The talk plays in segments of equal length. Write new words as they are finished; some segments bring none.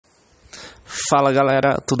Fala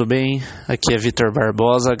galera, tudo bem? Aqui é Vitor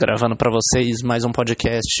Barbosa, gravando para vocês mais um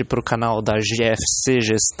podcast para o canal da GFC,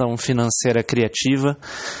 Gestão Financeira Criativa.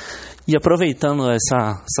 E aproveitando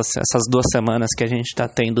essas 2 semanas que a gente está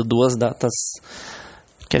tendo 2 datas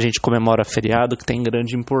que a gente comemora feriado, que tem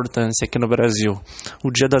grande importância aqui no Brasil, o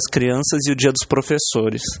Dia das Crianças e o Dia dos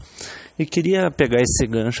Professores. E queria pegar esse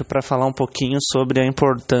gancho para falar um pouquinho sobre a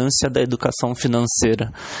importância da educação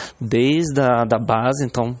financeira, desde a da base,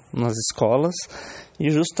 então, nas escolas, e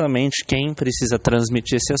justamente quem precisa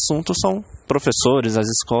transmitir esse assunto são professores, as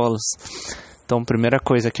escolas. Então, a primeira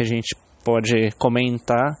coisa que a gente pode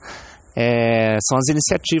comentar são as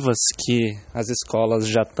iniciativas que as escolas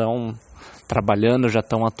já estão trabalhando, já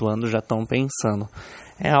estão atuando, já estão pensando.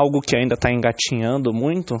 É algo que ainda está engatinhando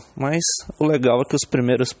muito, mas o legal é que os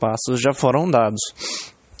primeiros passos já foram dados.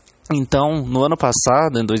 Então, no ano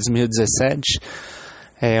passado, em 2017,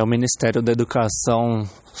 o Ministério da Educação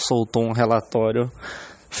soltou um relatório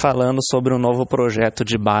falando sobre um novo projeto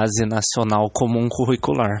de base nacional comum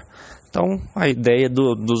curricular. Então, a ideia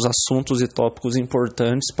dos assuntos e tópicos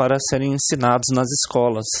importantes para serem ensinados nas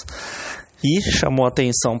escolas. E chamou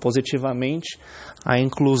atenção positivamente a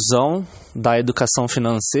inclusão da educação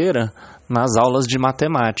financeira nas aulas de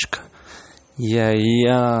matemática. E aí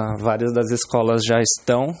várias das escolas já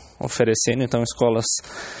estão oferecendo, então escolas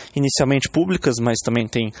inicialmente públicas, mas também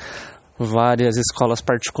tem várias escolas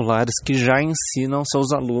particulares que já ensinam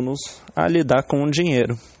seus alunos a lidar com o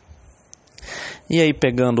dinheiro. E aí,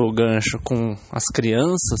 pegando o gancho com as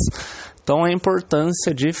crianças, então a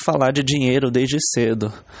importância de falar de dinheiro desde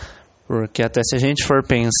cedo. Porque até se a gente for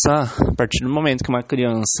pensar, a partir do momento que uma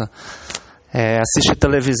criança assiste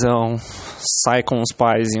televisão, sai com os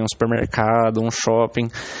pais em um supermercado, um shopping,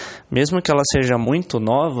 mesmo que ela seja muito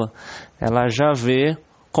nova, ela já vê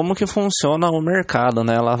como que funciona o mercado,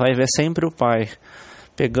 né? Ela vai ver sempre o pai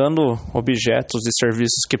pegando objetos e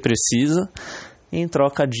serviços que precisa, e em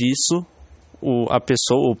troca disso,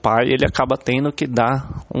 o pai, ele acaba tendo que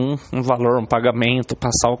dar um valor, um pagamento,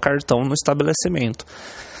 passar o cartão no estabelecimento.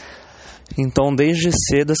 Então, desde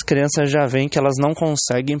cedo, as crianças já veem que elas não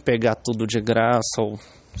conseguem pegar tudo de graça ou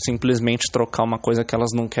simplesmente trocar uma coisa que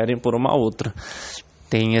elas não querem por uma outra.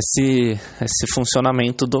 Tem esse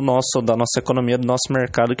funcionamento da nossa economia, do nosso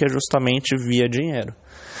mercado, que é justamente via dinheiro.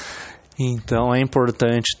 Então, é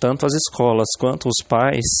importante tanto as escolas quanto os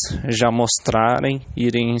pais já mostrarem,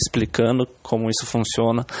 irem explicando como isso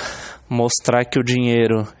funciona, mostrar que o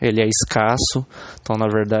dinheiro ele é escasso. Então, na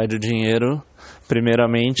verdade, o dinheiro,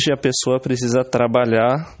 primeiramente, a pessoa precisa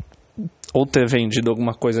trabalhar ou ter vendido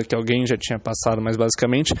alguma coisa que alguém já tinha passado, mas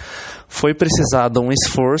basicamente foi precisado um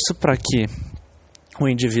esforço para que o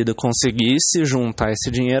indivíduo conseguisse juntar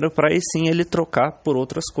esse dinheiro para aí sim ele trocar por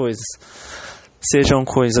outras coisas. Sejam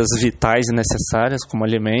coisas vitais e necessárias, como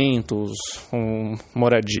alimentos,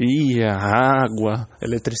 moradia, água,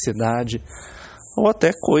 eletricidade, ou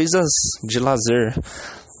até coisas de lazer,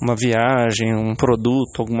 uma viagem, um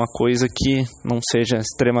produto, alguma coisa que não seja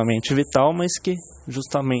extremamente vital, mas que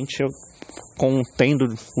justamente eu, tendo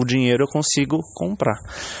o dinheiro, eu consigo comprar.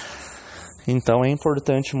 Então é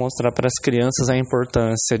importante mostrar para as crianças a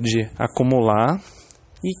importância de acumular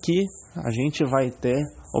e que a gente vai ter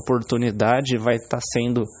oportunidade, vai estar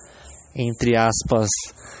sendo, entre aspas,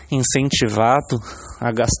 incentivado a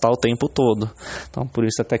gastar o tempo todo. Então, por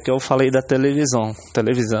isso até que eu falei da televisão,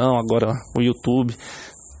 agora o YouTube,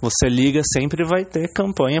 você liga, sempre vai ter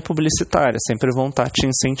campanha publicitária, sempre vão estar te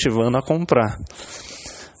incentivando a comprar.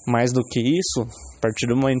 Mais do que isso, a partir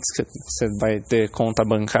do momento que você vai ter conta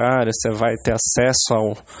bancária, você vai ter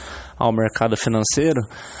acesso ao mercado financeiro,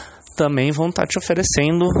 também vão estar te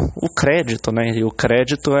oferecendo o crédito, né? E o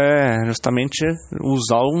crédito é justamente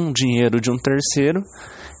usar um dinheiro de um terceiro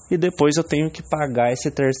e depois eu tenho que pagar esse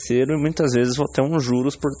terceiro e muitas vezes vou ter uns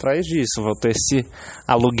juros por trás disso, vou ter esse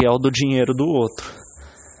aluguel do dinheiro do outro.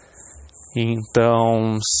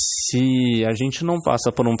 Então, se a gente não passa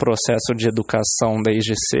por um processo de educação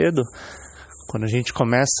desde cedo, quando a gente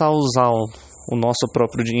começa a usar o nosso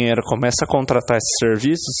próprio dinheiro, começa a contratar esses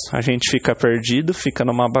serviços, a gente fica perdido, fica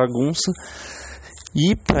numa bagunça,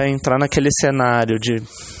 e para entrar naquele cenário de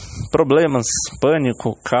problemas,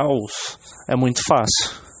 pânico, caos, é muito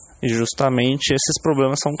fácil. E justamente esses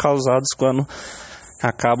problemas são causados quando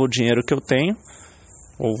acaba o dinheiro que eu tenho,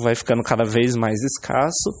 ou vai ficando cada vez mais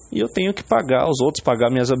escasso, e eu tenho que pagar os outros,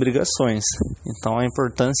 pagar minhas obrigações. Então a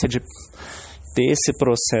importância de ter esse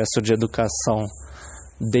processo de educação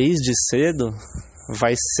desde cedo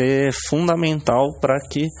vai ser fundamental para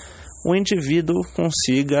que o indivíduo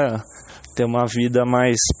consiga ter uma vida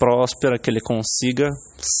mais próspera, que ele consiga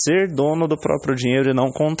ser dono do próprio dinheiro e não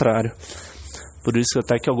o contrário. Por isso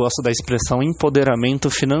até que eu gosto da expressão empoderamento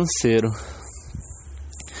financeiro.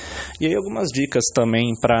 E aí algumas dicas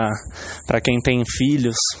também para quem tem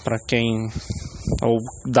filhos, para quem ou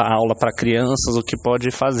dá aula para crianças, o que pode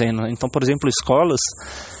ir fazendo. Então, por exemplo, escolas,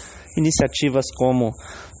 iniciativas como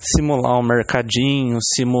simular um mercadinho,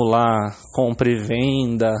 simular compra e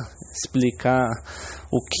venda, explicar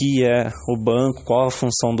o que é o banco, qual a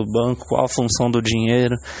função do banco, qual a função do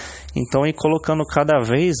dinheiro. Então, ir colocando cada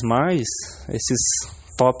vez mais esses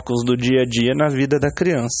tópicos do dia a dia na vida da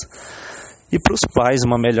criança. E para os pais,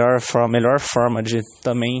 a melhor forma de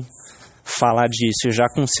também falar disso, já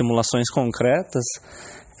com simulações concretas,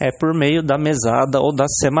 é por meio da mesada ou da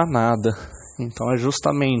semanada. Então é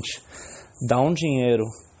justamente dar um dinheiro,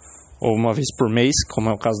 ou uma vez por mês, como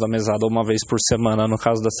é o caso da mesada, ou uma vez por semana, no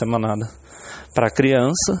caso da semanada, para a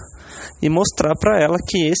criança, e mostrar para ela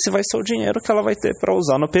que esse vai ser o dinheiro que ela vai ter para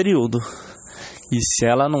usar no período. E se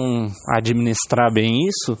ela não administrar bem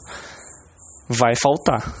isso, vai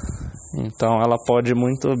faltar. Então ela pode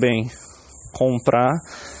muito bem comprar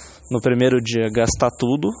no primeiro dia, gastar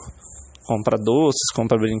tudo, comprar doces,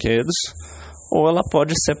 comprar brinquedos, ou ela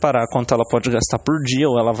pode separar quanto ela pode gastar por dia,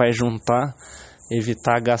 ou ela vai juntar,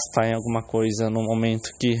 evitar gastar em alguma coisa no momento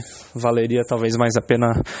que valeria talvez mais a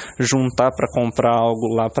pena juntar para comprar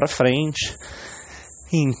algo lá para frente.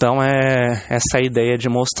 Então é essa ideia de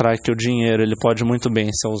mostrar que o dinheiro ele pode muito bem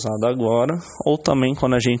ser usado agora, ou também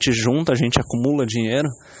quando a gente junta, a gente acumula dinheiro.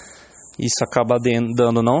 Isso acaba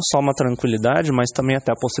dando não só uma tranquilidade, mas também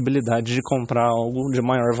até a possibilidade de comprar algo de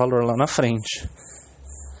maior valor lá na frente.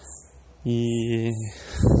 E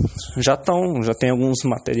já tem alguns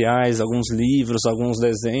materiais, alguns livros, alguns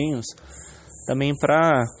desenhos, também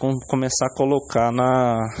para começar a colocar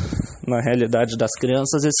na realidade das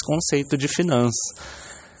crianças esse conceito de finanças.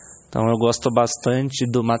 Então eu gosto bastante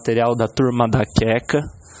do material da Turma da Queca.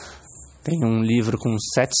 Tem um livro com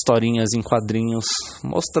 7 historinhas em quadrinhos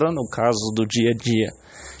mostrando o caso do dia a dia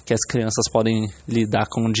que as crianças podem lidar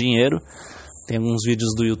com o dinheiro. Tem alguns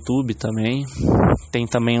vídeos do YouTube também. Tem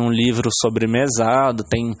também um livro sobre mesada.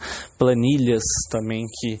 Tem planilhas também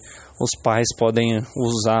que os pais podem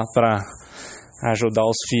usar para ajudar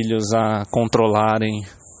os filhos a controlarem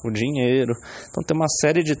o dinheiro. Então tem uma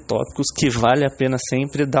série de tópicos que vale a pena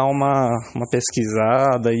sempre dar uma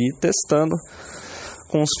pesquisada e ir testando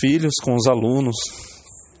com os filhos, com os alunos.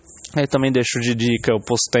 Aí também deixo de dica, eu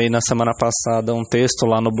postei na semana passada um texto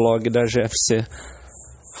lá no blog da GFC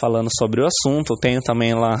falando sobre o assunto. Eu tenho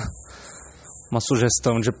também lá uma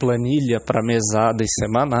sugestão de planilha para mesada e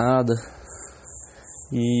semanada.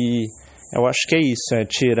 E eu acho que é isso, é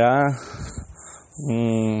tirar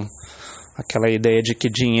aquela ideia de que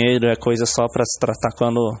dinheiro é coisa só para se tratar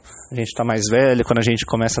quando a gente está mais velho, quando a gente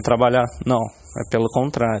começa a trabalhar. Não, é pelo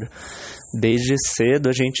contrário. Desde cedo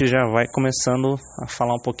a gente já vai começando a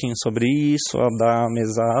falar um pouquinho sobre isso, a dar a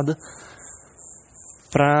mesada,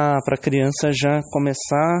 para a criança já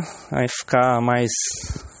começar a ficar mais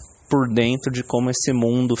por dentro de como esse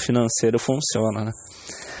mundo financeiro funciona, né?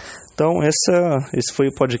 Então esse foi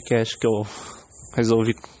o podcast que eu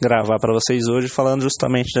resolvi gravar para vocês hoje, falando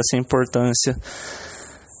justamente dessa importância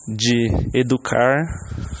de educar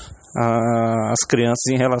as crianças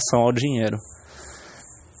em relação ao dinheiro.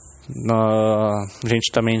 A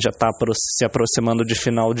gente também já está se aproximando de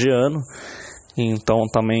final de ano, então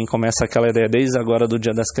também começa aquela ideia desde agora do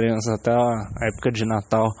Dia das Crianças até a época de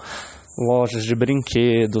Natal. Lojas de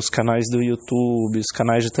brinquedos, canais do YouTube, os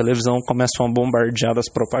canais de televisão começam a bombardear as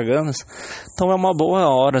propagandas. Então é uma boa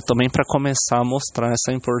hora também para começar a mostrar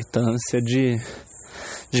essa importância de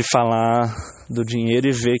falar do dinheiro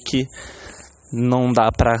e ver que não dá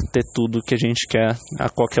para ter tudo que a gente quer a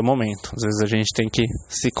qualquer momento. Às vezes a gente tem que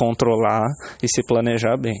se controlar e se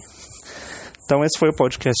planejar bem. Então esse foi o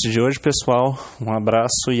podcast de hoje, pessoal. Um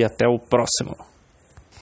abraço e até o próximo.